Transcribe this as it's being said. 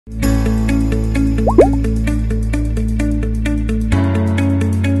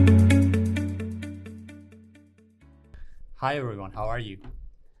Hi everyone, how are you?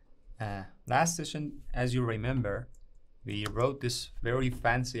 Last session, as you remember, we wrote this very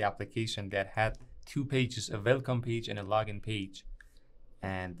fancy application that had two pages, a welcome page and a login page.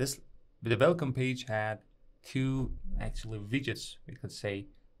 And the welcome page had two actually widgets, we could say,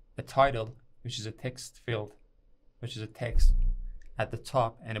 a title, which is a text field, which is a text at the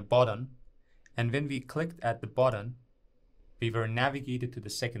top, and a button. And when we clicked at the button, we were navigated to the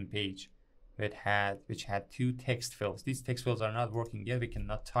second page, which had two text fields. These text fields are not working yet. We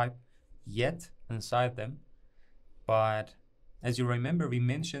cannot type yet inside them. But as you remember, we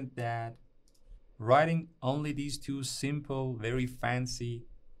mentioned that writing only these two simple, very fancy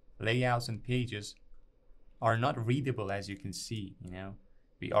layouts and pages are not readable, as you can see.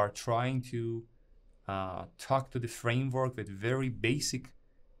 We are trying to talk to the framework with very basic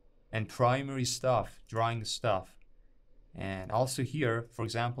and primary stuff, drawing stuff. And also here, for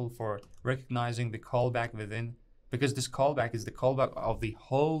example, for recognizing the callback within, because this callback is the callback of the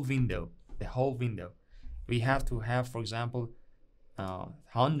whole window, we have to have, for example,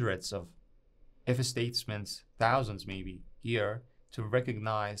 hundreds of if statements, thousands maybe here, to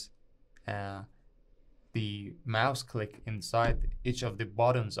recognize the mouse click inside each of the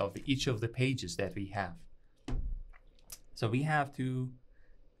buttons of each of the pages that we have. So we have to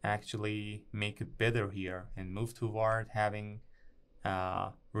actually make it better here and move toward having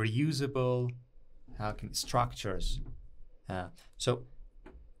reusable structures. So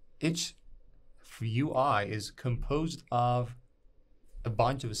each UI is composed of a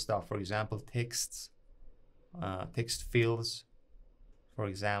bunch of stuff. For example, texts, text fields, for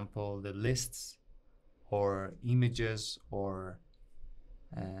example, the lists or images or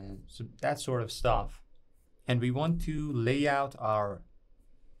so that sort of stuff. And we want to lay out our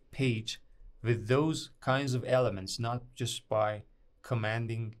page with those kinds of elements, not just by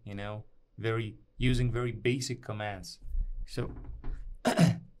commanding, using very basic commands. So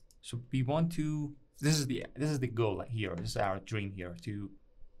so we want to, this is the goal here, this is our dream here, to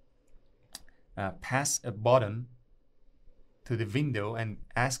pass a button to the window and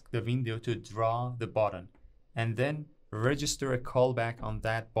ask the window to draw the button, and then register a callback on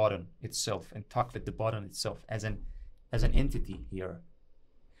that button itself and talk with the button itself as an entity here.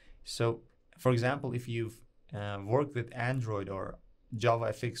 So, for example, if you've worked with Android or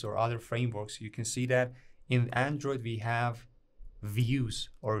JavaFX or other frameworks, you can see that in Android we have views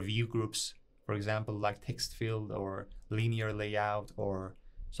or view groups, for example, like text field or linear layout or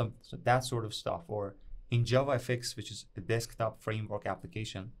so that sort of stuff. Or in JavaFX, which is a desktop framework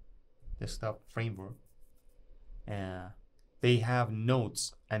application, they have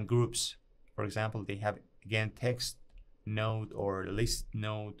nodes and groups. For example, they have, again, text node or list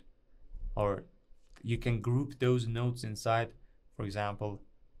node, or you can group those nodes inside, for example,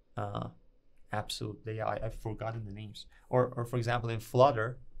 absolutely, I've forgotten the names. Or for example, in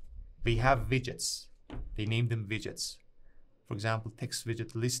Flutter, we have widgets. They name them widgets. For example, text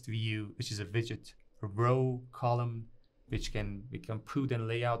widget, list view, which is a widget, a row, column, which we can put and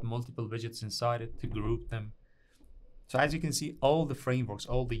lay out multiple widgets inside it to group them. So as you can see, all the frameworks,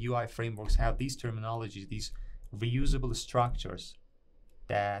 all the UI frameworks have these terminologies, these reusable structures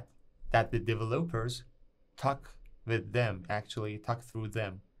that the developers talk with them, actually talk through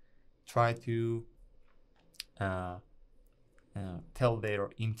them, try to tell their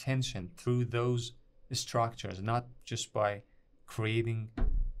intention through those structures, not just by creating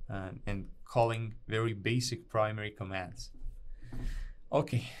and calling very basic primary commands.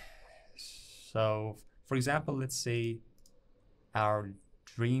 Okay, so for example, let's say our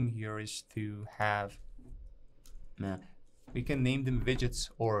dream here is to have, we can name them widgets,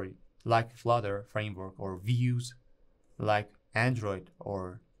 or like Flutter framework, or views like Android,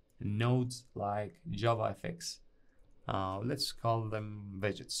 or nodes like JavaFX. Let's call them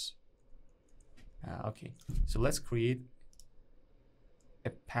widgets. Okay, so let's create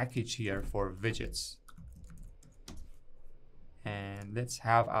a package here for widgets. And let's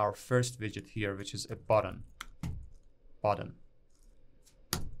have our first widget here, which is a button.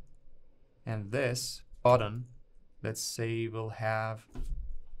 And this button, let's say, will have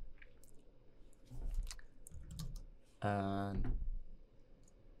an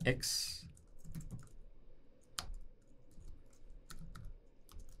X,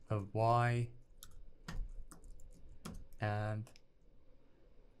 a Y, and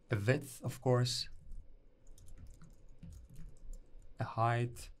a width, of course, a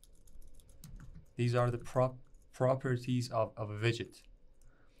height. These are the properties of a widget.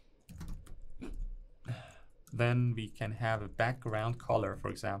 Then we can have a background color, for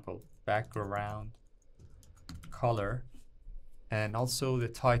example, background color, and also the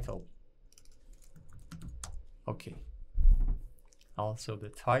title. Okay, also the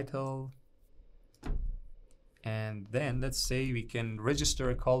title. And then let's say we can register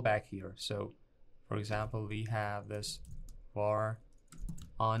a callback here. So for example, we have this var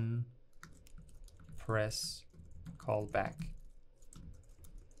on press callback,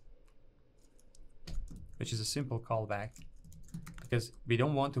 which is a simple callback because we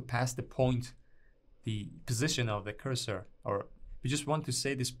don't want to pass the position of the cursor, or we just want to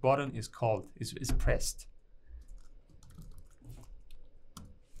say this button is called, is pressed.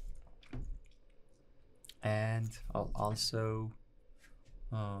 And I'll also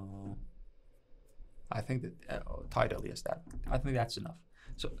I think that title, yes, that I think that's enough.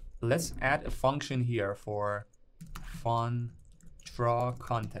 So let's add a function here for fun draw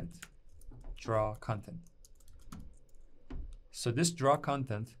content. So this draw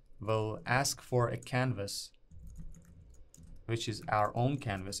content will ask for a canvas, which is our own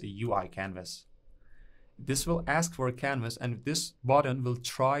canvas, a UI canvas. This will ask for a canvas, and this button will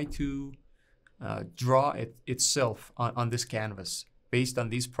try to draw itself on this canvas based on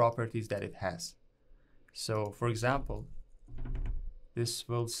these properties that it has. So for example, this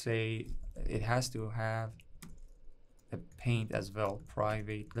will say it has to have a paint as well,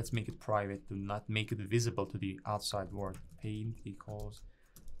 private. Let's make it private to not make it visible to the outside world. Paint equals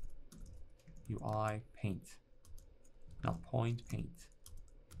UI paint, not point paint.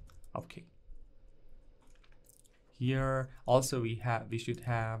 Okay. Here also we should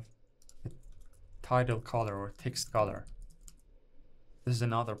have a title color or text color. This is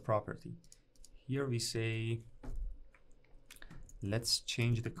another property. Here we say let's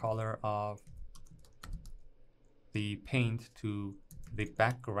change the color of the paint to the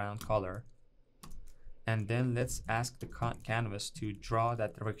background color, and then let's ask the canvas to draw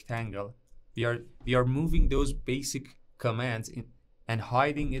that rectangle. We are moving those basic commands in and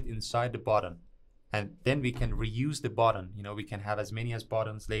hiding it inside the button, and then we can reuse the button. You know, we can have as many as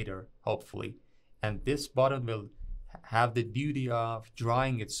buttons later, hopefully, and this button will have the duty of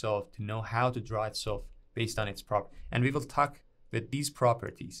drawing itself to know how to draw itself based on its property, and we will talk with these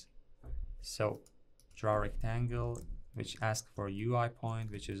properties. So draw rectangle, which asks for UI point,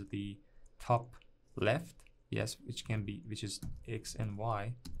 which is the top left, yes, which is X and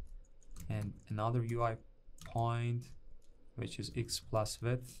Y, and another UI point, which is X plus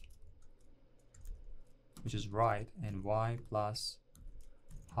width, which is right, and Y plus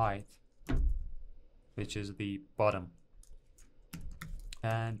height, which is the bottom,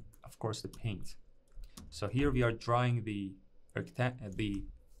 and of course the paint. So here we are drawing the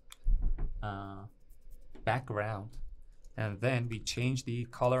background, and then we change the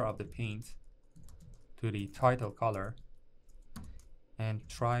color of the paint to the title color and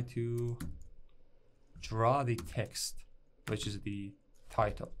try to draw the text, which is the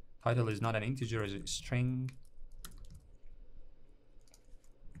title. Title is not an integer, it's a string.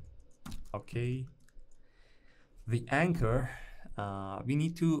 Okay. The anchor, we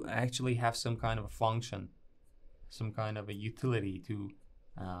need to actually have some kind of a function, some kind of a utility to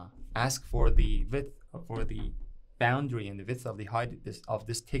ask for the width, for the boundary and the width of the height of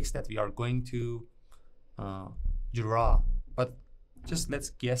this text that we are going to draw. But just let's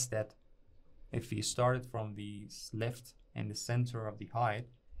guess that if we started from the left and the center of the height,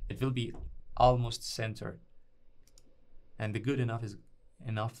 it will be almost centered, and the good enough is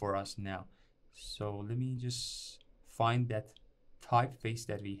enough for us now. So let me just find that typeface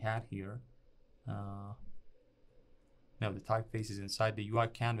that we had here. No, the typeface is inside the UI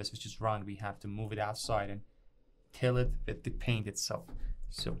canvas, which is wrong. We have to move it outside and tell it with the paint itself.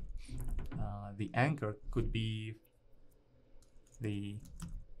 So the anchor could be the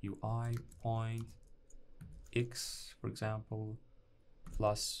UI point X, for example,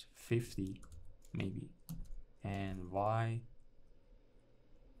 plus 50 maybe, and Y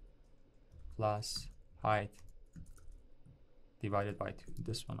plus height divided by 2.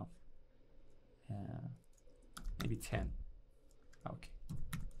 This one of maybe 10. Okay,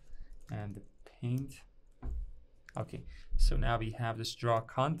 and the paint. Okay, so now we have this draw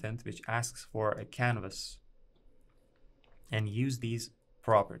content, which asks for a canvas, and use these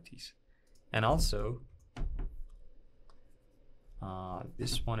properties. And also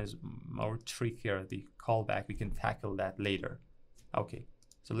this one is more trickier, the callback. We can tackle that later. Okay,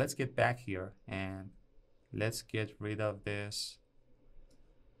 so let's get back here and let's get rid of this.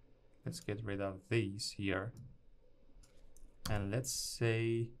 Let's get rid of these here, and let's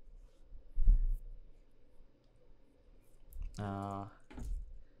say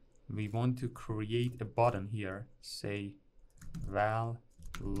we want to create a button here, say val,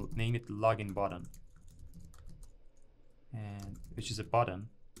 name it login button, and which is a button,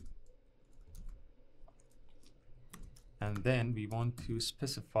 And then we want to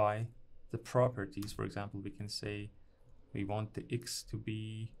specify the properties. For example, we can say we want the X to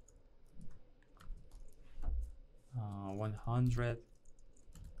be 100,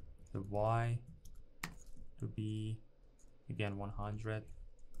 the Y to be again 100,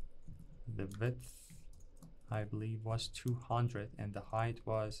 the width I believe was 200, and the height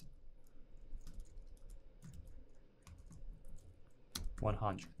was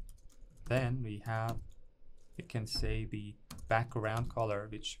 100. Then we can say the background color,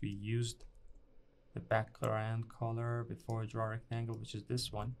 which we used the background color before draw rectangle, which is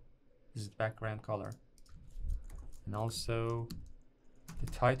this one. This is the background color. And also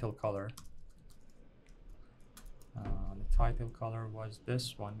the title color. The title color was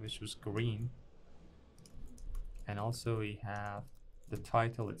this one, which was green. And also we have the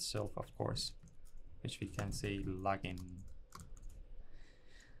title itself, of course, which we can say login.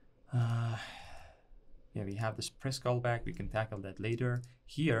 Yeah, we have this press callback. We can tackle that later.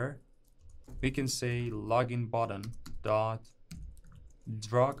 Here we can say login button dot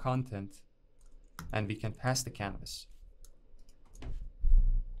draw content, and we can pass the canvas.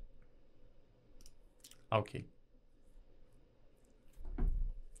 Okay,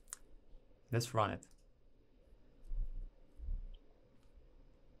 let's run it.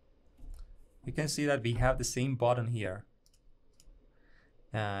 You can see that we have the same button here,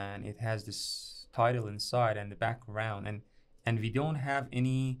 and it has this title inside and the background, and we don't have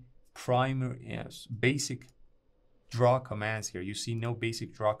any primary basic draw commands here. You see no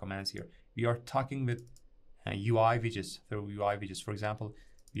basic draw commands here. We are talking with UI widgets through UI widgets. For example,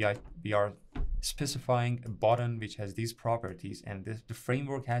 we are specifying a button which has these properties, and the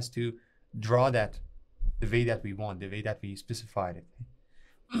framework has to draw that the way that we want, the way that we specified it.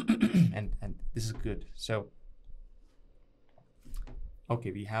 and this is good. So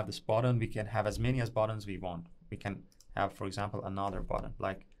okay, we have this button. We can have as many as buttons we want. We can have, for example, another button.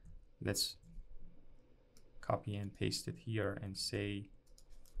 Like, let's copy and paste it here and say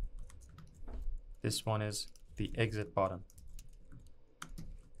this one is the exit button.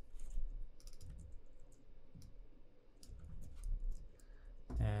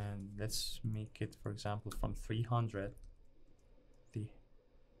 And let's make it, for example, from 300.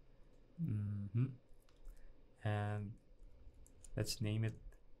 And let's name it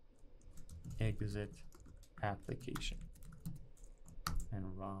exit application and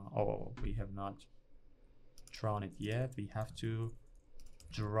run. Oh, we have not drawn it yet. We have to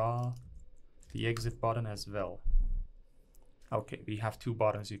draw the exit button as well. Okay, we have two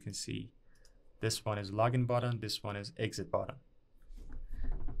buttons. You can see this one is login button, this one is exit button,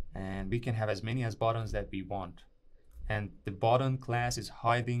 and we can have as many as buttons that we want. And the button class is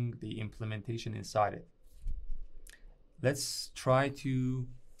hiding the implementation inside it. Let's try to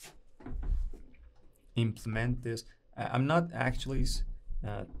implement this. I'm not actually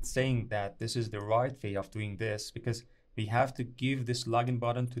saying that this is the right way of doing this, because we have to give this login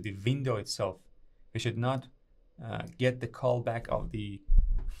button to the window itself. We should not get the callback of the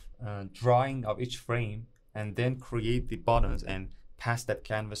drawing of each frame and then create the buttons and pass that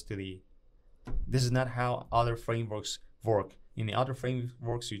canvas to the. This is not how other frameworks work. In the other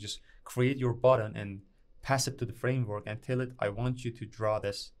frameworks, you just create your button and pass it to the framework and tell it, I want you to draw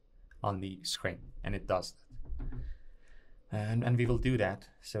this on the screen, and it does that. And we will do that.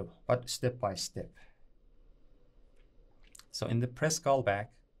 So, but step by step. So in the press callback,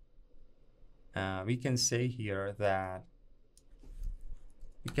 we can say here that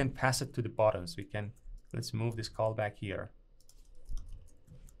we can pass it to the buttons. We can, let's move this callback here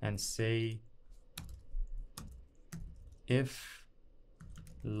and say if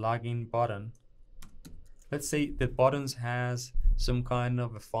login button, let's say the buttons has some kind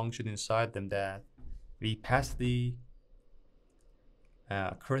of a function inside them that we pass the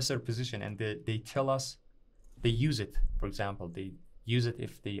cursor position, and they tell us they use it. For example, they use it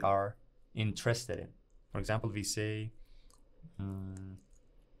if they are interested in. For example, we say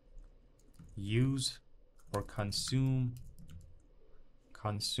use or consume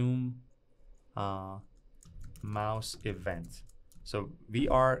mouse event. So we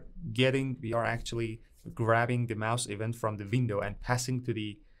are actually grabbing the mouse event from the window and passing to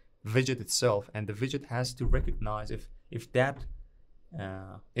the widget itself, and the widget has to recognize if that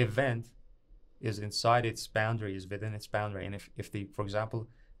event is inside its boundary, is within its boundary, and if the, for example,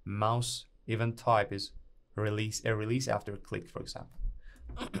 mouse event type is a release after a click, for example.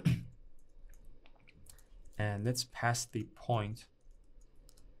 And let's pass the point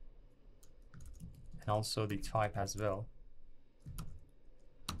and also the type as well.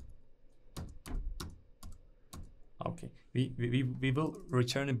 Okay, we will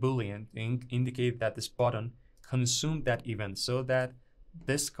return a boolean to indicate that this button consume that event so that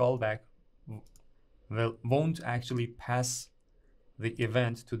this callback won't actually pass the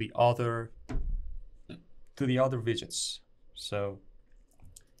event to the other widgets. So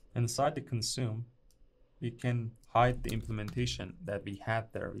inside the consume, we can hide the implementation that we had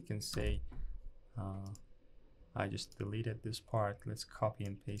there. We can say, I just deleted this part. Let's copy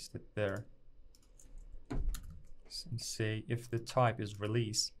and paste it there. And say if the type is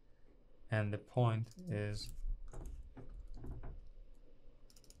release and the point is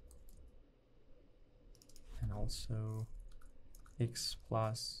and also x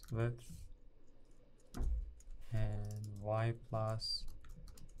plus width and y plus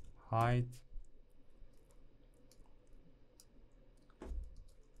height,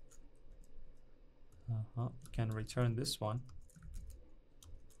 we can return this one.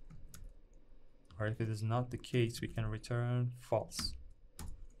 Or if it is not the case, we can return false.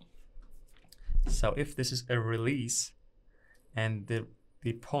 So if this is a release and the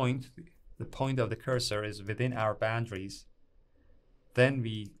point of the cursor is within our boundaries, then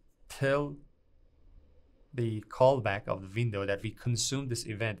we tell the callback of the window that we consume this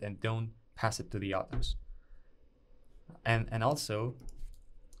event and don't pass it to the others. And also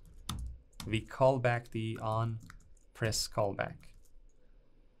we call back the on press callback.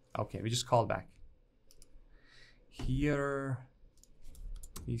 Okay, we just call back. Here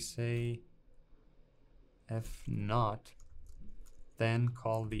we say if not, then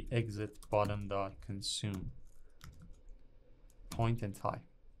call the exit button dot consume point and type.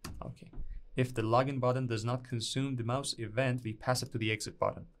 Okay, if the login button does not consume the mouse event, we pass it to the exit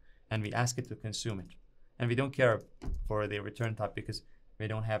button and we ask it to consume it. And we don't care for the return type because we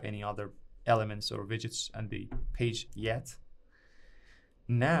don't have any other elements or widgets on the page yet.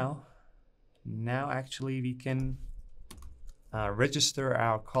 Now actually we can register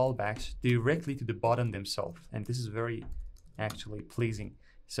our callbacks directly to the button themselves, and this is very actually pleasing.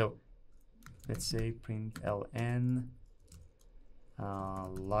 So let's say println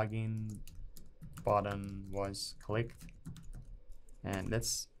login button was clicked, and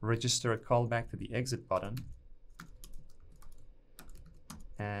let's register a callback to the exit button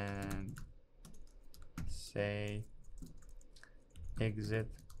and say exit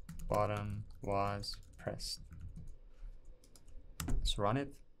button was pressed. Let's run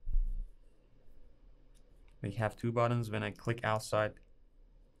it. We have two buttons. When I click outside,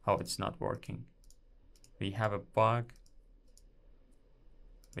 oh, it's not working. We have a bug.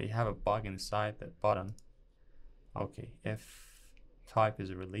 We have a bug inside that button. Okay, if type is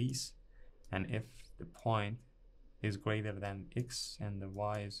a release and if the point is greater than x and the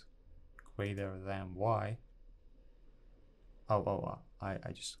y is greater than y. I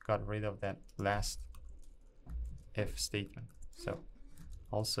just got rid of that last if statement. So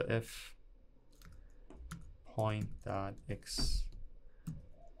also if point dot x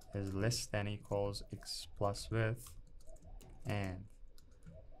is less than equals x plus width and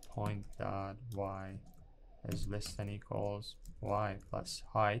point dot y is less than equals y plus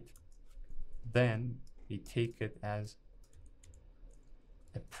height, then we take it as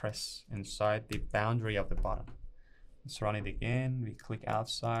a press inside the boundary of the button. Let's run it again. We click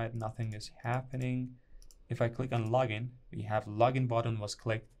outside, nothing is happening. If I click on login, we have login button was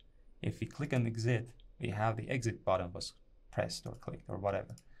clicked. If we click on exit, we have the exit button was pressed or clicked or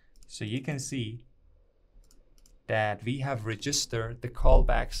whatever. So you can see that we have registered the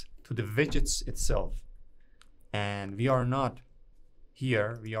callbacks to the widgets itself. And we are not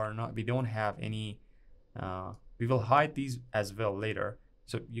here, we don't have any, we will hide these as well later.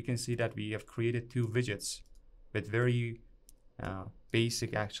 So you can see that we have created two widgets with very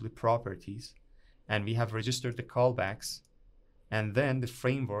basic actually properties. And we have registered the callbacks, and then the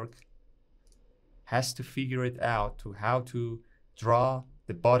framework has to figure it out to how to draw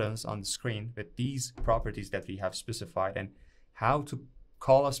the buttons on the screen with these properties that we have specified and how to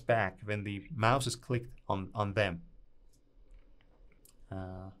call us back when the mouse is clicked on them.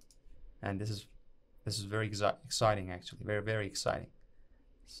 And this is very exciting actually, very, very exciting.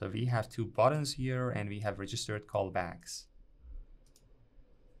 So we have two buttons here and we have registered callbacks.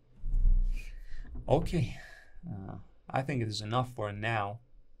 Okay, I think it is enough for now.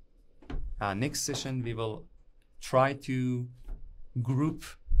 Next session we will try to group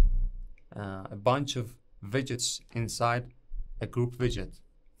a bunch of widgets inside a group widget.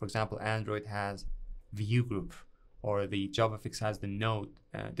 For example, Android has view group, or the JavaFX has the node,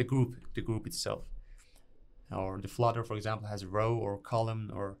 the group itself. Or the Flutter, for example, has row or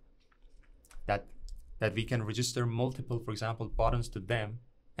column, or that we can register multiple, for example, buttons to them,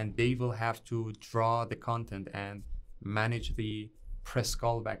 and they will have to draw the content and manage the press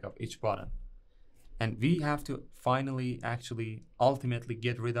callback of each button. And we have to finally actually ultimately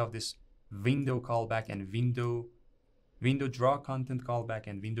get rid of this window callback and window draw content callback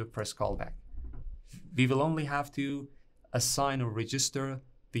and window press callback. We will only have to assign or register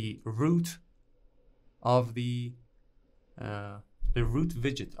the root of the root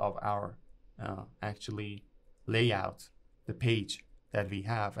widget of our actually layout, the page that we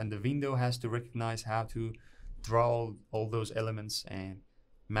have, and the window has to recognize how to draw all those elements and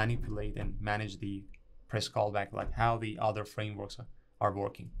manipulate and manage the press callback, like how the other frameworks are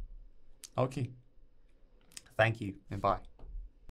working. Okay, thank you and bye.